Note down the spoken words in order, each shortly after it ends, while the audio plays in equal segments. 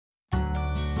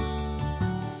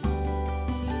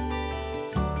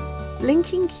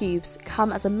Linking cubes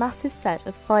come as a massive set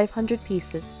of 500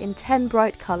 pieces in 10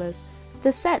 bright colours.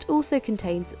 The set also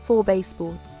contains 4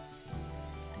 baseboards.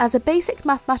 As a basic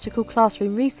mathematical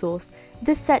classroom resource,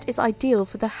 this set is ideal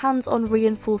for the hands-on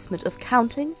reinforcement of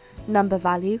counting, number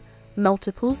value,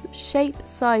 multiples, shape,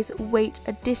 size, weight,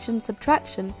 addition,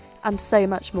 subtraction, and so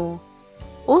much more.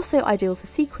 Also ideal for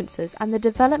sequences and the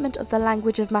development of the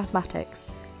language of mathematics.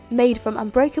 Made from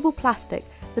unbreakable plastic,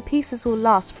 the pieces will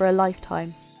last for a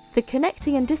lifetime. The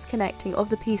connecting and disconnecting of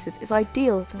the pieces is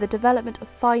ideal for the development of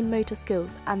fine motor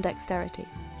skills and dexterity.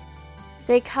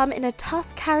 They come in a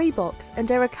tough carry box and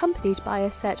are accompanied by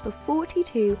a set of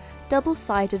 42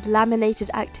 double-sided laminated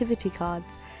activity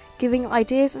cards, giving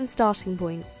ideas and starting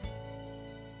points.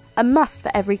 A must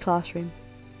for every classroom.